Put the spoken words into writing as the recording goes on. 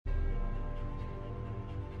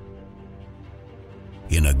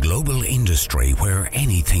In a global industry where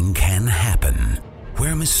anything can happen,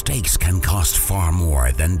 where mistakes can cost far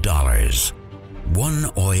more than dollars, one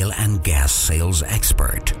oil and gas sales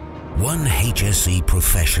expert, one HSE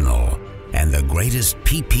professional, and the greatest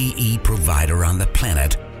PPE provider on the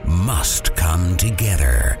planet must come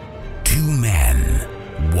together. Two men,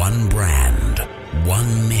 one brand,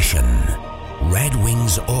 one mission. Red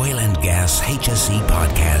Wings Oil and Gas HSE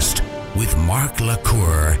Podcast with Mark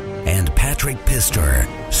LaCour and Patrick Pister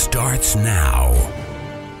starts now.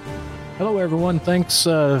 Hello, everyone. Thanks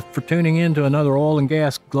for tuning in to another Oil and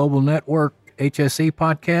Gas Global Network HSE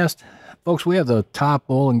podcast. Folks, we have the top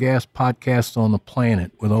oil and gas podcast on the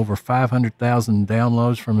planet with over 500,000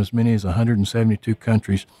 downloads from as many as 172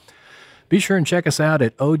 countries. Be sure and check us out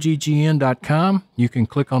at oggn.com. You can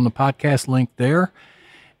click on the podcast link there.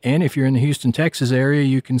 And if you're in the Houston, Texas area,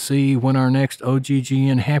 you can see when our next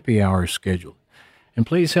OGGN happy hour is scheduled. And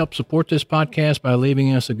please help support this podcast by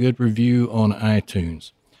leaving us a good review on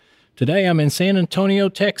iTunes. Today I'm in San Antonio,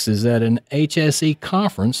 Texas at an HSE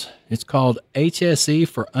conference. It's called HSE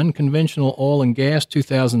for Unconventional Oil and Gas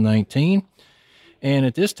 2019. And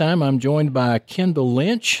at this time I'm joined by Kendall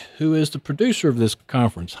Lynch, who is the producer of this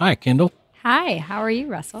conference. Hi, Kendall. Hi, how are you,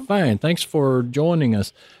 Russell? Fine, thanks for joining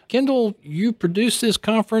us. Kendall, you produced this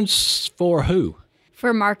conference for who?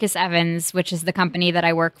 For Marcus Evans, which is the company that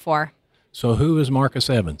I work for. So who is Marcus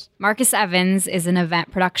Evans? Marcus Evans is an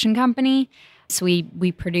event production company. So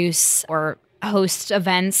we produce or host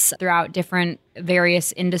events throughout different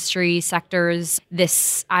various industry sectors.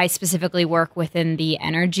 I specifically work within the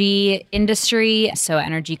energy industry. So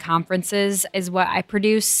energy conferences is what I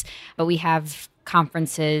produce. But we have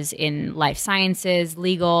conferences in life sciences,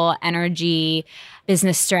 legal, energy,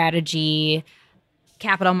 business strategy,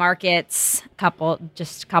 capital markets,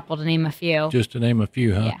 just a couple to name a few. Just to name a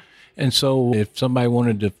few, huh? Yeah. And so if somebody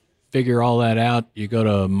wanted to figure all that out, you go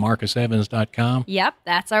to marcusevans.com? Yep,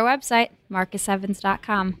 that's our website,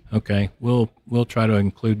 marcusevans.com. Okay, we'll try to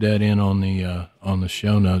include that in on the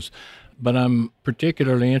show notes. But I'm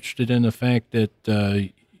particularly interested in the fact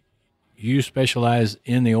that you specialize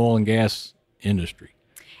in the oil and gas industry.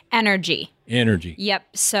 Energy. Yep.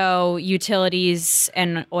 So utilities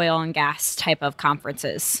and oil and gas type of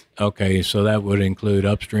conferences. Okay, so that would include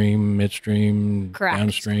upstream, midstream, Correct.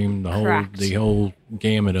 Downstream, Correct. the whole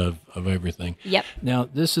gamut of everything. Yep. Now,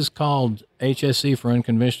 this is called HSE for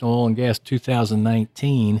Unconventional Oil and Gas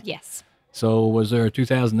 2019. Yes. So was there a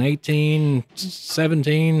 2018,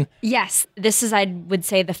 17? Yes. This is, I would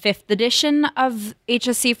say, the 5th edition of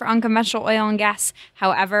HSC for Unconventional Oil and Gas.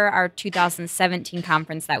 However, our 2017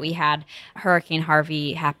 conference that we had, Hurricane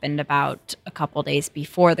Harvey happened about a couple days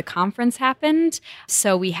before the conference happened.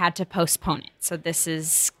 So we had to postpone it. So this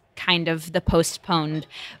is kind of the postponed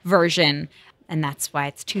version. And that's why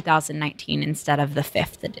it's 2019 instead of the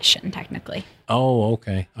 5th edition, technically. Oh,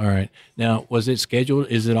 okay. All right. Now, was it scheduled?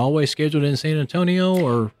 Is it always scheduled in San Antonio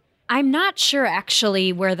or? I'm not sure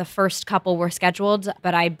actually where the first couple were scheduled,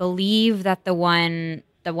 but I believe that the one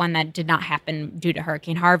that did not happen due to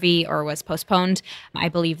Hurricane Harvey or was postponed, I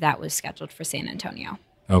believe that was scheduled for San Antonio.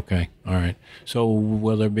 Okay. All right. So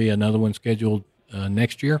will there be another one scheduled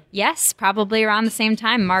next year? Yes, probably around the same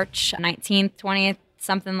time, March 19th, 20th,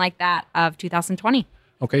 something like that of 2020.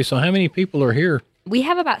 Okay. So how many people are here? We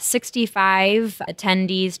have about 65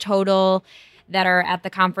 attendees total that are at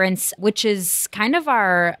the conference, which is kind of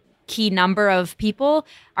our key number of people.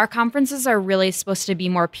 Our conferences are really supposed to be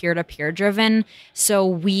more peer-to-peer driven. So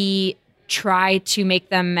we try to make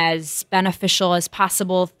them as beneficial as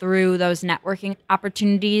possible through those networking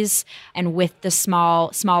opportunities. And with the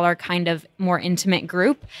smaller kind of more intimate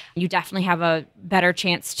group, you definitely have a better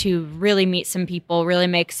chance to really meet some people, really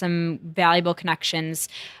make some valuable connections,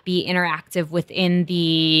 be interactive within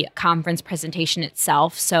the conference presentation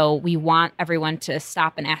itself. So we want everyone to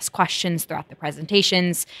stop and ask questions throughout the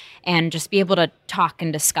presentations and just be able to talk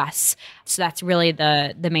and discuss. So that's really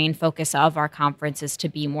the main focus of our conference, is to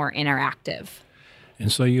be more interactive.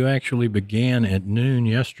 And so you actually began at noon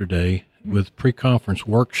yesterday with pre-conference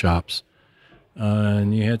workshops,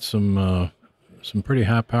 and you had some pretty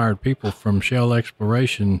high-powered people from Shell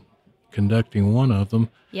Exploration conducting one of them.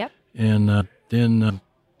 Yep. And then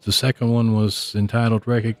the second one was entitled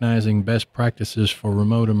Recognizing Best Practices for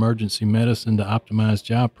Remote Emergency Medicine to Optimize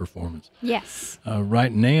Job Performance. Yes.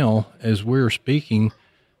 Right now, as we're speaking,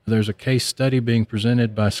 there's a case study being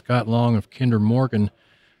presented by Scott Long of Kinder Morgan,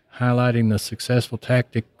 highlighting the successful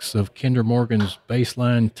tactics of Kinder Morgan's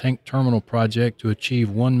baseline tank terminal project to achieve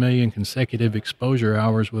 1 million consecutive exposure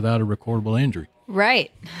hours without a recordable injury.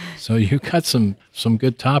 Right. So you got some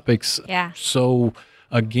good topics. Yeah. So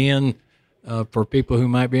again, for people who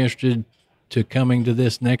might be interested, to coming to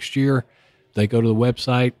this next year, they go to the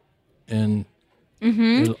website and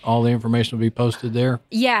all the information will be posted there?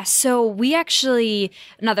 Yeah, so we actually,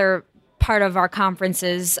 another part of our conference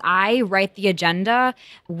is I write the agenda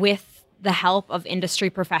with the help of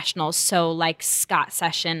industry professionals. So like Scott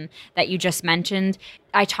Session that you just mentioned,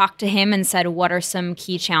 I talked to him and said, what are some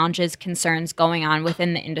key challenges, concerns going on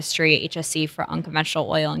within the industry, HSE, for unconventional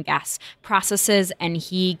oil and gas processes? And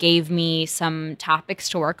he gave me some topics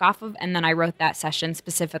to work off of. And then I wrote that session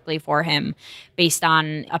specifically for him based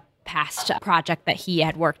on a past project that he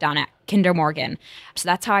had worked on at Kinder Morgan. So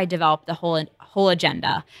that's how I developed the whole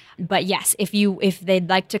agenda. But yes, if they'd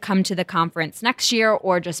like to come to the conference next year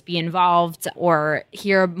or just be involved or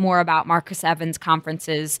hear more about Marcus Evans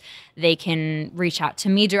conferences, they can reach out to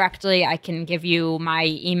me directly. I can give you my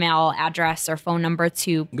email address or phone number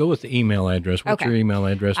to go with the email address. What's your email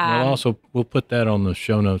address? We'll put that on the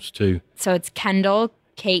show notes too. So it's Kendall,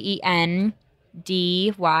 KENDYLL.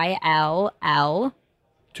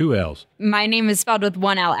 2 L's. My name is spelled with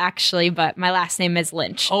 1 L actually, but my last name is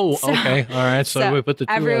Lynch. Oh, okay. All right. So we put the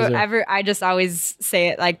 2 L's there. I just always say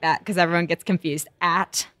it like that because everyone gets confused.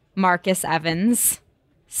 At Marcus Evans,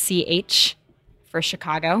 CH for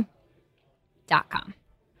Chicago.com.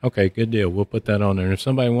 Okay, good deal. We'll put that on there. And if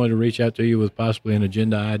somebody wanted to reach out to you with possibly an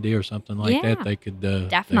agenda idea or something like that, they could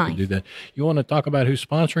definitely do that. You want to talk about who's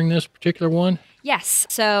sponsoring this particular one? Yes.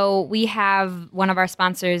 So we have one of our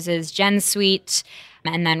sponsors is GenSuite,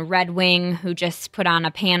 and then Red Wing, who just put on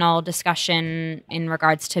a panel discussion in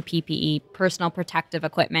regards to PPE, personal protective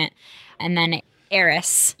equipment, and then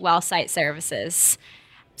Eris, Well Site Services.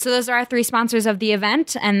 So those are our 3 sponsors of the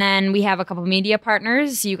event, and then we have a couple media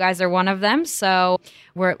partners. You guys are one of them, so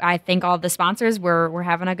I thank all the sponsors. We're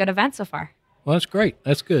having a good event so far. Well, that's great.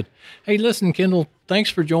 That's good. Hey, listen, Kendall, thanks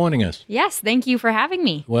for joining us. Yes, thank you for having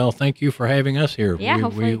me. Well, thank you for having us here. Yeah,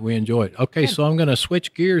 hopefully. We enjoy it. Okay, good. So I'm going to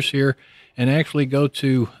switch gears here and actually go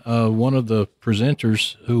to one of the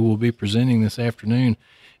presenters who will be presenting this afternoon,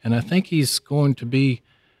 and I think he's going to be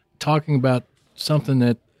talking about something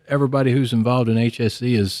that everybody who's involved in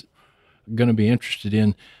HSE is going to be interested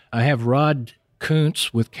in. I have Rod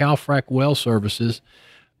Kuntz with CalFrac Well Services.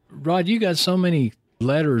 Rod, you got so many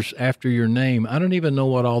letters after your name. I don't even know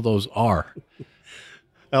what all those are.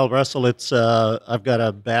 Well, Russell, it's I've got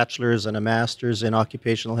a bachelor's and a master's in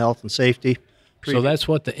occupational health and safety. So that's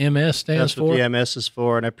what the MS stands for? That's what the MS is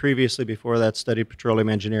for, and I previously, before that, studied petroleum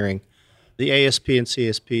engineering. The ASP and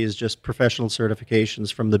CSP is just professional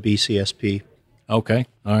certifications from the BCSP. Okay.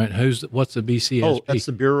 All right. What's the BCSP? Oh, that's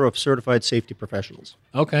the Bureau of Certified Safety Professionals.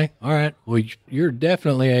 Okay. All right. Well, you're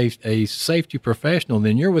definitely a safety professional.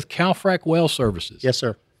 Then you're with CalFrac Well Services. Yes,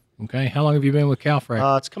 sir. Okay. How long have you been with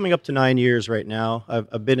CalFrac? It's coming up to 9 years right now.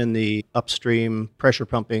 I've been in the upstream pressure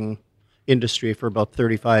pumping industry for about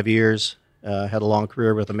 35 years. Had a long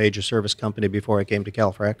career with a major service company before I came to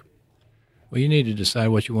CalFrac. Well, you need to decide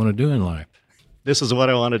what you want to do in life. This is what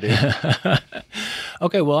I want to do.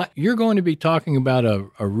 Okay, well, you're going to be talking about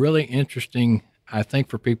a really interesting, I think,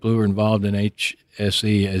 for people who are involved in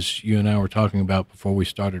HSE, as you and I were talking about before we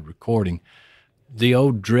started recording, the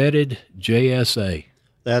old dreaded JSA.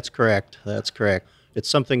 That's correct. That's correct. It's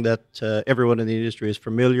something that everyone in the industry is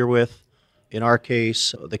familiar with. In our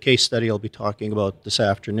case, the case study I'll be talking about this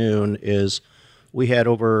afternoon is we had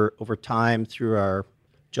over time through our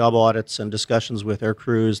job audits and discussions with our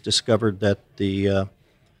crews discovered that the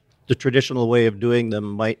traditional way of doing them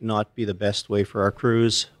might not be the best way for our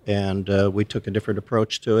crews, and we took a different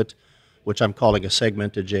approach to it, which I'm calling a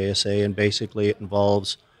segmented JSA, and basically it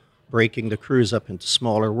involves breaking the crews up into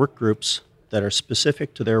smaller work groups that are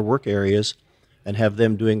specific to their work areas and have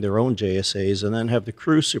them doing their own JSAs, and then have the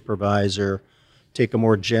crew supervisor take a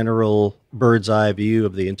more general bird's eye view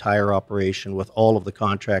of the entire operation with all of the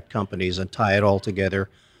contract companies and tie it all together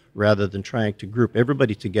rather than trying to group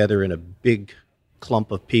everybody together in a big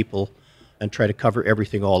clump of people and try to cover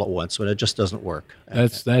everything all at once when it just doesn't work.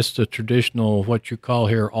 That's the traditional, what you call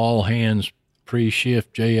here, all hands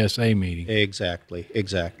pre-shift JSA meeting. Exactly.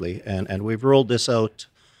 And we've rolled this out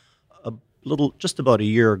just about a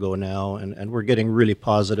year ago now, and we're getting really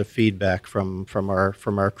positive feedback from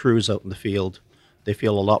our crews out in the field. They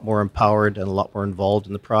feel a lot more empowered and a lot more involved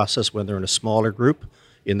in the process when they're in a smaller group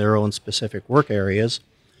in their own specific work areas.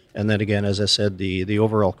 And then again, as I said, the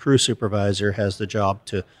overall crew supervisor has the job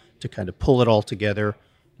to kind of pull it all together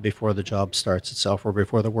before the job starts itself or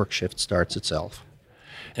before the work shift starts itself.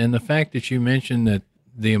 And the fact that you mentioned that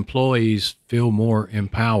the employees feel more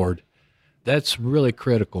empowered, that's really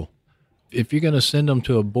critical. If you're going to send them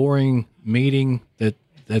to a boring meeting that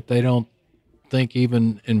they don't think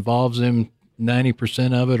even involves them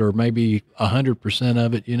 90% of it, or maybe 100%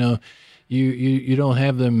 of it. You don't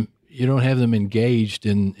have them engaged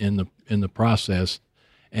in the process,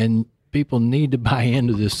 and people need to buy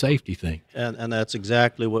into this safety thing. And that's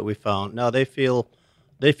exactly what we found. Now they feel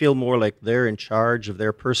more like they're in charge of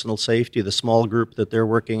their personal safety, the small group that they're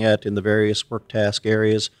working at in the various work task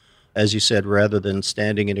areas, as you said, rather than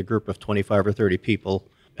standing in a group of 25 or 30 people.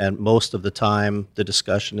 And most of the time, the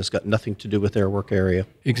discussion has got nothing to do with their work area.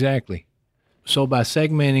 Exactly. So by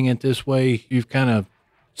segmenting it this way, you've kind of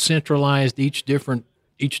centralized each different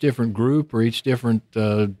group or each different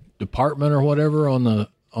department or whatever on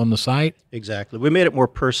the site. Exactly. We made it more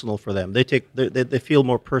personal for them. They feel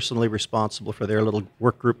more personally responsible for their little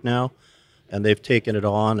work group now, and they've taken it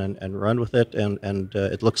on and run with it. And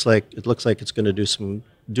it looks like it's going to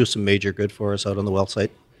do some major good for us out on the well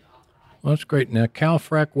site. Well, that's great. Now,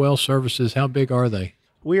 CalFrac Well Services, how big are they?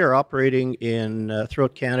 We are operating in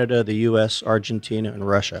throughout Canada, the U.S., Argentina, and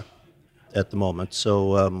Russia at the moment.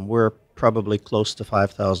 So we're probably close to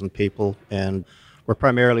 5,000 people, and we're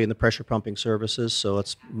primarily in the pressure pumping services, so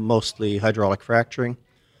it's mostly hydraulic fracturing.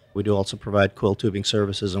 We do also provide coil tubing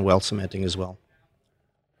services and well cementing as well.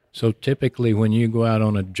 So typically when you go out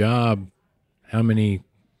on a job, how many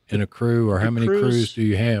in a crew, or how many crews do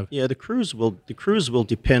you have? Yeah, the crews will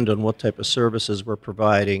depend on what type of services we're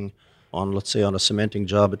providing. On, let's say, on a cementing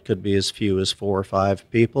job, it could be as few as 4 or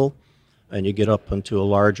 5 people. And you get up into a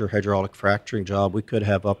larger hydraulic fracturing job, we could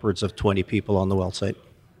have upwards of 20 people on the well site.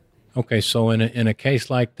 Okay, so in a case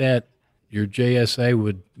like that, your JSA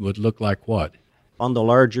would look like what? On the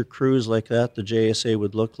larger crews like that, the JSA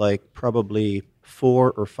would look like probably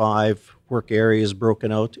 4 or 5 work areas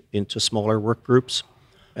broken out into smaller work groups.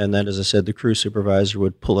 And then, as I said, the crew supervisor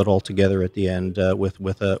would pull it all together at the end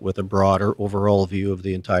with a broader overall view of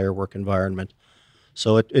the entire work environment.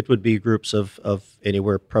 So it would be groups of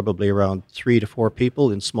anywhere probably around 3 to 4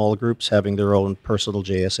 people in small groups having their own personal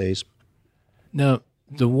JSAs. Now,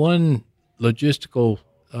 the one logistical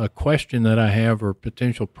question that I have, or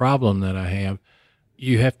potential problem that I have,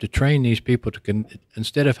 you have to train these people to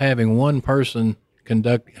instead of having one person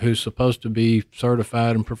conduct who's supposed to be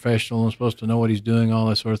certified and professional and supposed to know what he's doing, all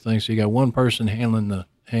that sort of thing. So you got one person handling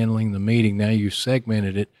the meeting. Now you've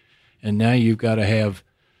segmented it, and now you've got to have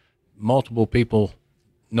multiple people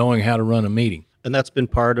knowing how to run a meeting. And that's been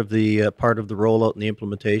part of the rollout and the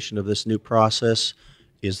implementation of this new process,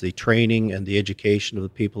 is the training and the education of the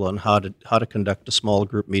people on how to conduct a small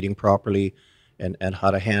group meeting properly and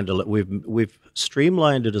how to handle it. We've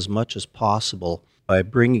streamlined it as much as possible by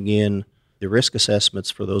bringing in the risk assessments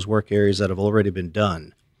for those work areas that have already been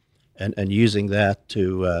done, and using that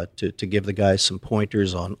to give the guys some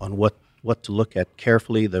pointers on what to look at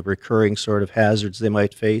carefully, the recurring sort of hazards they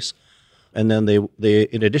might face. And then they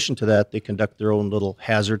in addition to that, they conduct their own little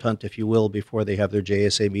hazard hunt, if you will, before they have their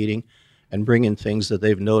JSA meeting, and bring in things that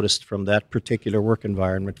they've noticed from that particular work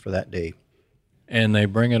environment for that day. And they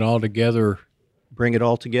bring it all together.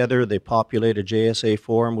 They populate a JSA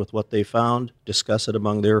form with what they found, discuss it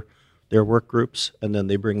among their work groups, and then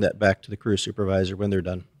they bring that back to the crew supervisor when they're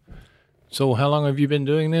done. So how long have you been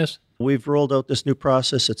doing this? We've rolled out this new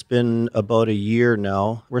process. It's been about a year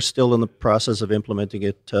now. We're still in the process of implementing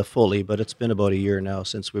it fully, but it's been about a year now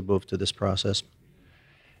since we moved to this process.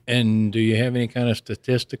 And do you have any kind of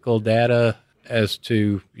statistical data as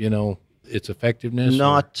to, its effectiveness?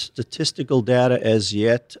 Not statistical data as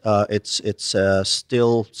yet. It's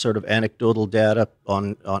still sort of anecdotal data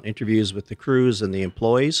on interviews with the crews and the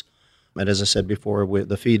employees. And as I said before,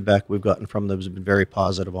 the feedback we've gotten from them has been very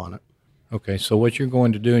positive on it. Okay, so what you're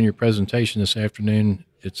going to do in your presentation this afternoon,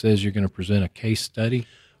 it says you're going to present a case study?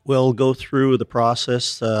 We'll go through the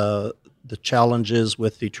process, the challenges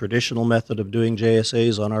with the traditional method of doing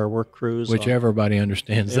JSAs on our work crews. Which everybody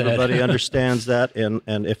understands that. Everybody understands that,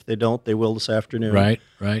 and if they don't, they will this afternoon.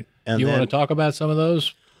 Right. And you want to talk about some of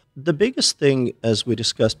those? The biggest thing, as we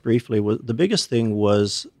discussed briefly, was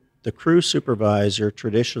the crew supervisor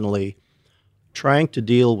traditionally trying to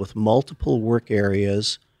deal with multiple work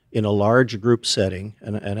areas in a large group setting,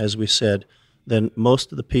 and as we said, then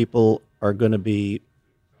most of the people are going to be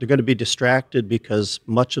distracted because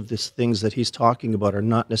much of these things that he's talking about are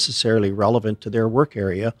not necessarily relevant to their work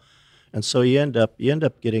area, and so you end up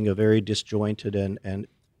getting a very disjointed and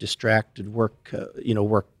distracted work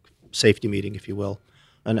safety meeting, if you will.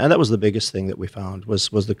 And that was the biggest thing that we found was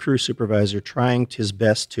the crew supervisor trying his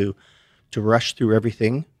best to rush through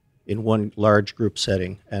everything in one large group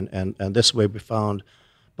setting. And this way we found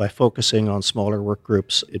by focusing on smaller work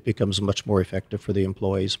groups, it becomes much more effective for the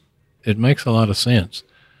employees. It makes a lot of sense.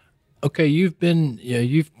 Okay, you've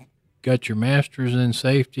got your master's in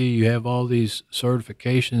safety, you have all these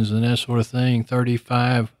certifications and that sort of thing,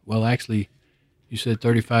 35, well, actually, you said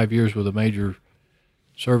 35 years with a major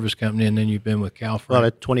service company, and then you've been with Calfrac. Well,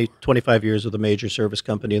 at 25 years with a major service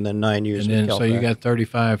company, and then 9 years and then, with Calfrac. So you got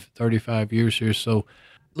 35 years here. So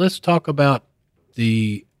let's talk about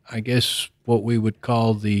I guess, what we would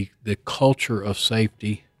call the culture of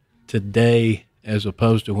safety today as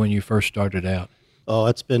opposed to when you first started out. Oh,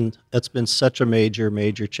 that's been such a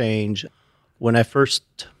major change. When I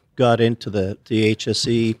first got into the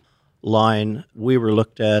HSE line, we were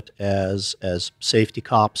looked at as safety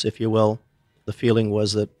cops, if you will. The feeling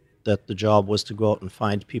was that the job was to go out and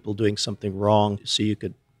find people doing something wrong so you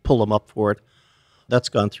could pull them up for it. That's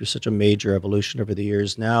gone through such a major evolution over the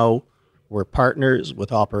years. Now we're partners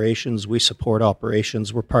with operations. We support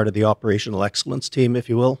operations. We're part of the operational excellence team, if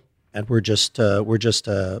you will, and we're just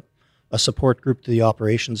a support group to the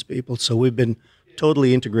operations people. So we've been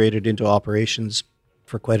totally integrated into operations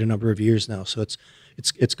for quite a number of years now. So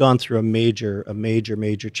it's gone through a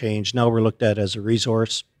major change. Now we're looked at as a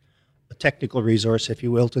resource, a technical resource, if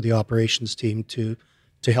you will, to the operations team to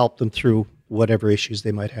help them through whatever issues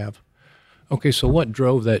they might have. Okay, so what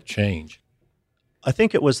drove that change? I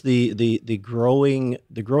think it was the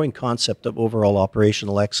growing concept of overall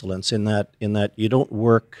operational excellence in that you don't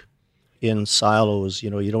work in silos.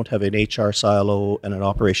 You don't have an HR silo and an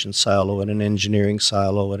operations silo and an engineering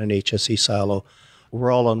silo and an HSE silo.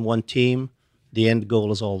 We're all on one team. The end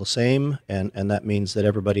goal is all the same, and that means that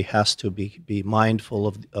everybody has to be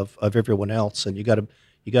mindful of everyone else, and you got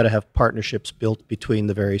to have partnerships built between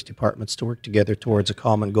the various departments to work together towards a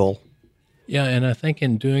common goal. Yeah, and I think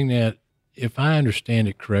in doing that, if I understand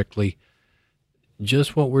it correctly,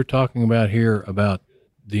 just what we're talking about here about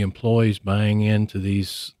the employees buying into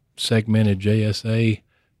these segmented JSA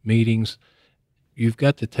meetings, you've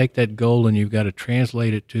got to take that goal and you've got to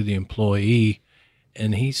translate it to the employee,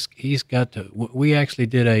 and he's got to. We actually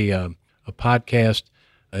did a podcast.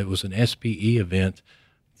 It was an SPE event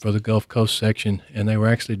for the Gulf Coast section, and they were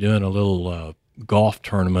actually doing a little golf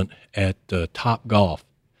tournament at Top Golf,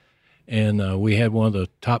 and we had one of the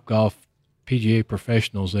Top Golf PGA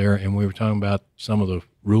professionals there, and we were talking about some of the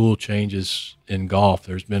rule changes in golf.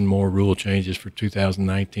 There's been more rule changes for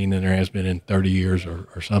 2019 than there has been in 30 years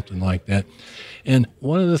or something like that. And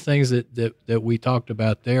one of the things that we talked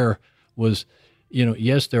about there was,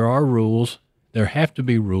 yes, there are rules. There have to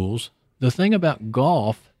be rules. The thing about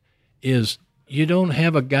golf is you don't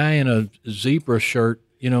have a guy in a zebra shirt.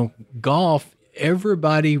 Golf,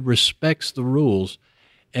 everybody respects the rules.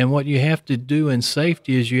 And what you have to do in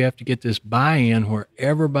safety is you have to get this buy-in where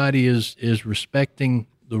everybody is respecting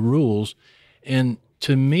the rules. And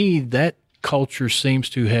to me, that culture seems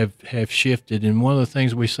to have shifted. And one of the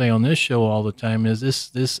things we say on this show all the time is this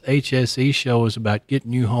HSE show is about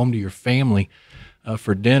getting you home to your family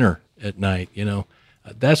for dinner at night.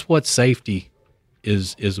 That's what safety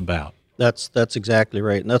is about. That's exactly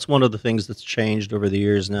right. And that's one of the things that's changed over the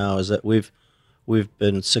years now is that we've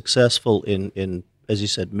been successful in as you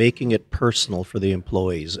said, making it personal for the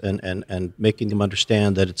employees and making them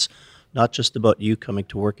understand that it's not just about you coming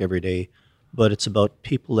to work every day, but it's about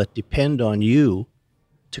people that depend on you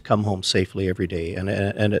to come home safely every day. And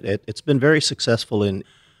it's been very successful in,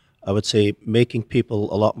 I would say, making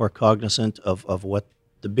people a lot more cognizant of what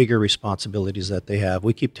the bigger responsibilities that they have.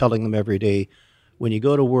 We keep telling them every day, when you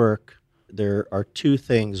go to work, there are two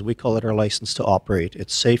things. We call it our license to operate.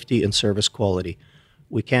 It's safety and service quality.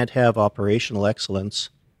 We can't have operational excellence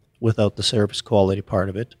without the service quality part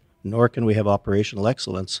of it, nor can we have operational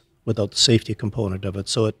excellence without the safety component of it.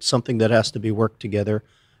 So it's something that has to be worked together,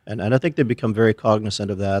 and I think they've become very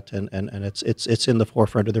cognizant of that, and it's in the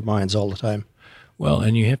forefront of their minds all the time. Well,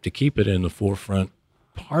 and you have to keep it in the forefront.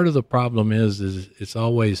 Part of the problem is it's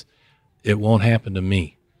always, it won't happen to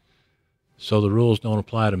me, so the rules don't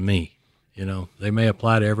apply to me. They may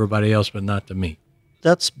apply to everybody else, but not to me.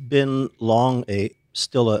 That's been long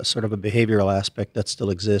still a sort of a behavioral aspect that still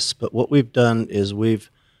exists, but what we've done is we've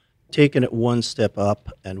taken it one step up,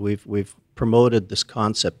 and we've promoted this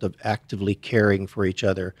concept of actively caring for each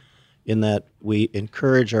other, in that we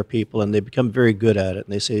encourage our people, and they become very good at it,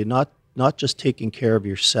 and they say not just taking care of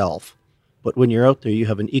yourself, but when you're out there, you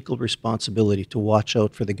have an equal responsibility to watch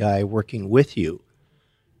out for the guy working with you.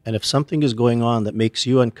 And if something is going on that makes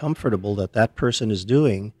you uncomfortable that person is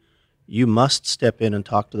doing, you must step in and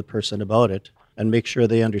talk to the person about it and make sure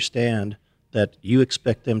they understand that you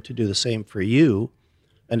expect them to do the same for you.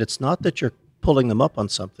 And it's not that you're pulling them up on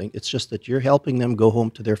something, it's just that you're helping them go home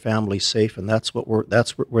to their family safe, and that's what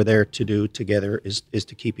we're there to do together is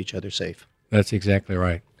to keep each other safe. That's exactly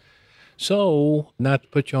right. So, not to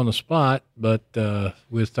put you on the spot, but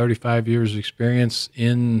with 35 years experience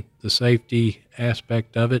in the safety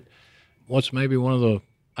aspect of it, what's maybe one of the,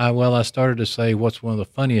 I started to say, what's one of the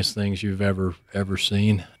funniest things you've ever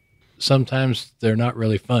seen? Sometimes they're not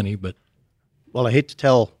really funny, but. Well, I hate to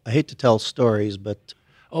tell stories, but.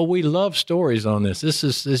 Oh, we love stories on this.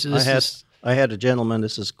 I had a gentleman,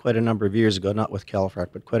 this is quite a number of years ago, not with CalFrac,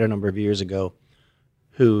 but quite a number of years ago,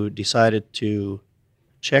 who decided to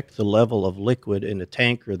check the level of liquid in a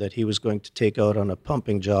tanker that he was going to take out on a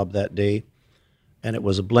pumping job that day, and it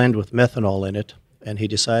was a blend with methanol in it, and he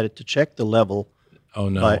decided to check the level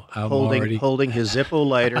by holding his Zippo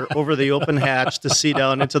lighter over the open hatch to see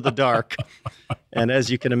down into the dark. And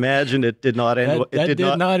as you can imagine, it did not end. It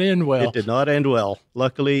did not end well. It did not end well.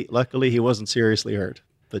 Luckily, he wasn't seriously hurt.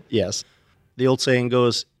 But yes, the old saying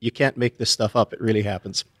goes, "You can't make this stuff up. It really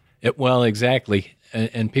happens." Well, exactly.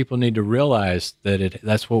 And people need to realize that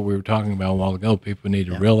that's what we were talking about a while ago. People need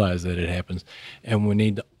to realize that it happens. And we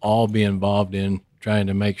need to all be involved in trying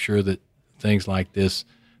to make sure that things like this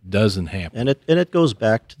doesn't happen. And it goes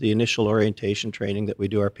back to the initial orientation training that we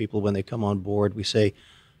do our people when they come on board. We say,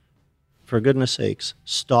 for goodness sakes,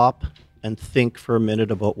 stop and think for a minute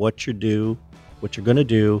about what you're going to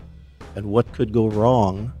do, and what could go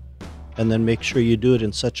wrong, and then make sure you do it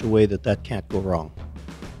in such a way that can't go wrong.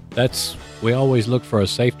 We always look for a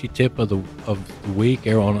safety tip of the week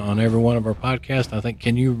on every one of our podcasts. I think,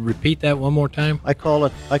 can you repeat that one more time? I call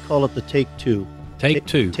it the take two. Take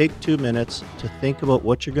 2. Take 2 minutes to think about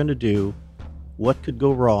what you're going to do, what could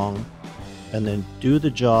go wrong, and then do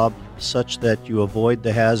the job such that you avoid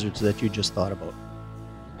the hazards that you just thought about.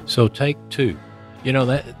 So take 2.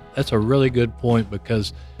 That's a really good point,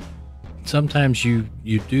 because sometimes you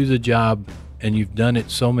do the job and you've done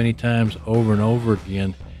it so many times over and over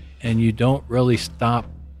again, and you don't really stop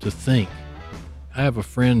to think. I have a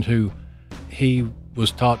friend who he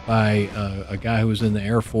was taught by a guy who was in the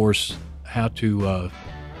Air Force how to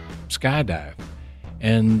skydive,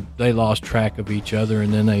 and they lost track of each other,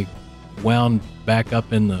 and then they wound back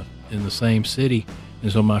up in the same city. And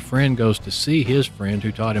so my friend goes to see his friend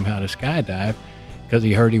who taught him how to skydive, because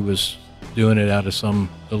he heard he was doing it out of some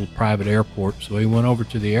little private airport. So he went over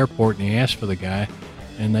to the airport and he asked for the guy,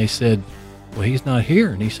 and they said, well, he's not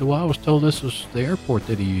here. And he said, well, I was told this was the airport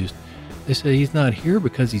that he used. They said, he's not here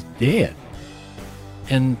because he's dead.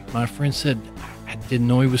 And my friend said, I didn't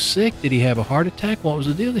know he was sick. Did he have a heart attack? What was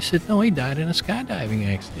the deal? They said, no, he died in a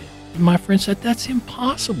skydiving accident. And my friend said, that's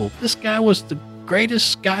impossible. This guy was the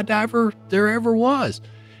greatest skydiver there ever was.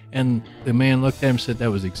 And the man looked at him and said,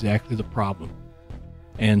 that was exactly the problem.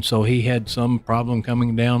 And so he had some problem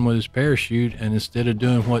coming down with his parachute, and instead of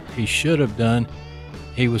doing what he should have done,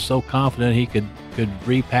 he was so confident he could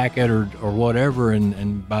repack it or whatever, and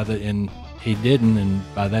he didn't,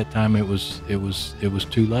 and by that time it was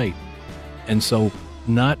too late. And so,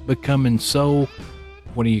 not becoming so,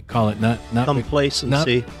 what do you call it? Not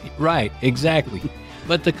complacency. Right, exactly.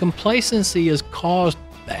 But the complacency is caused,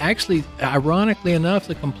 actually, ironically enough,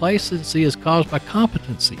 the complacency is caused by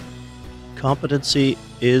competency. Competency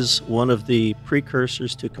is one of the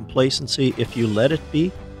precursors to complacency if you let it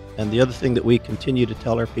be. And the other thing that we continue to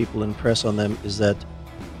tell our people and press on them is that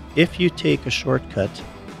if you take a shortcut,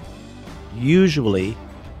 usually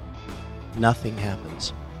nothing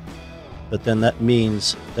happens. But then that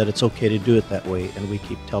means that it's okay to do it that way, and we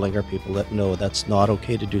keep telling our people that no, that's not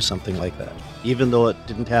okay to do something like that. Even though it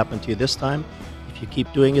didn't happen to you this time, if you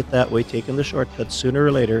keep doing it that way, taking the shortcut, sooner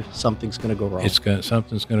or later, something's going to go wrong.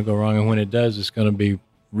 Something's going to go wrong, and when it does, it's going to be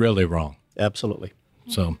really wrong. Absolutely.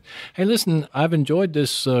 So, hey, listen, I've enjoyed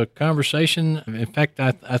this conversation. In fact,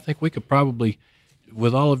 I think we could probably,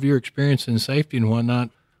 with all of your experience in safety and whatnot,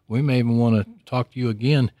 we may even want to talk to you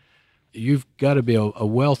again. You've got to be a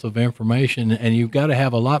wealth of information, and you've got to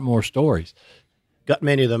have a lot more stories. Got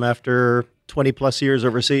many of them after 20 plus years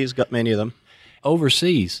overseas, got many of them.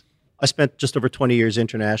 Overseas? I spent just over 20 years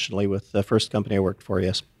internationally with the first company I worked for,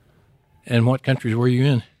 yes. And what countries were you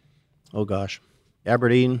in? Oh, gosh.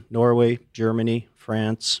 Aberdeen, Norway, Germany,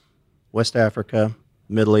 France, West Africa,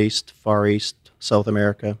 Middle East, Far East, South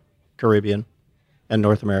America, Caribbean, and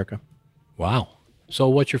North America. Wow. So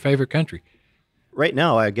what's your favorite country? Right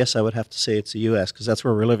now, I guess I would have to say it's the U.S. because that's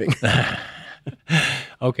where we're living.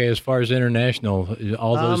 Okay, as far as international,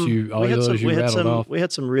 all those you rattled off. We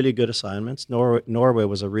had some really good assignments. Norway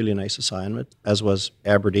was a really nice assignment, as was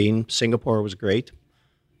Aberdeen. Singapore was great.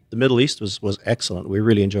 The Middle East was excellent. We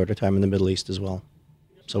really enjoyed our time in the Middle East as well.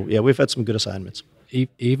 So, yeah, we've had some good assignments.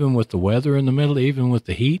 Even with the weather in the middle, even with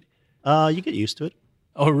the heat? You get used to it.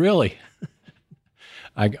 Oh, really?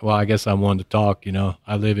 I guess I wanted to talk.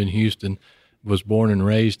 I live in Houston. was born and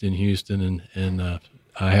raised in Houston, and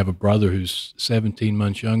I have a brother who's 17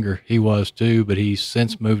 months younger. He was too, but he's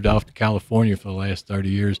since moved off to California for the last 30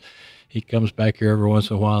 years. He comes back here every once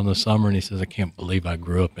in a while in the summer, and he says, I can't believe I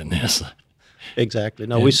grew up in this. Exactly.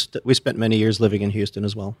 No, we spent many years living in Houston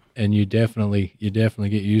as well. And you definitely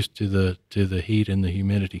get used to the heat and the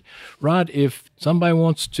humidity. Rod, if somebody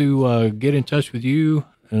wants to get in touch with you,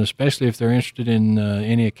 and especially if they're interested in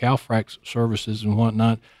any of CalFrac's services and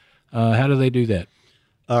whatnot, how do they do that?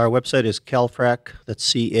 Our website is CalFrac,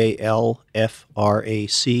 that's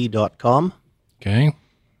CalFrac.com. Okay.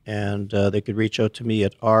 And they could reach out to me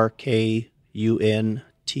at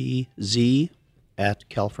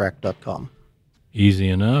rkuntz@calfrac.com. Easy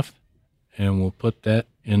enough. And we'll put that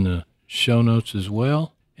in the show notes as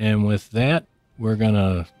well. And with that, we're going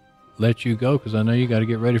to let you go because I know you got to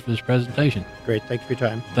get ready for this presentation. Great. Thank you for your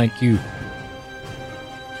time. Thank you.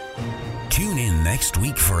 Tune in next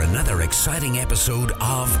week for another exciting episode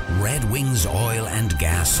of Red Wings Oil and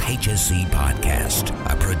Gas HSE Podcast,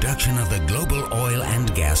 a production of the Global Oil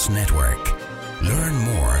and Gas Network. Learn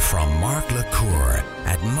more from Mark LaCour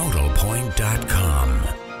at modalpoint.com.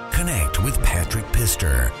 Connect with Patrick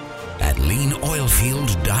Pister at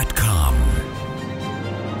leanoilfield.com.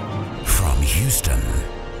 From Houston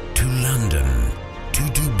to London to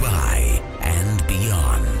Dubai and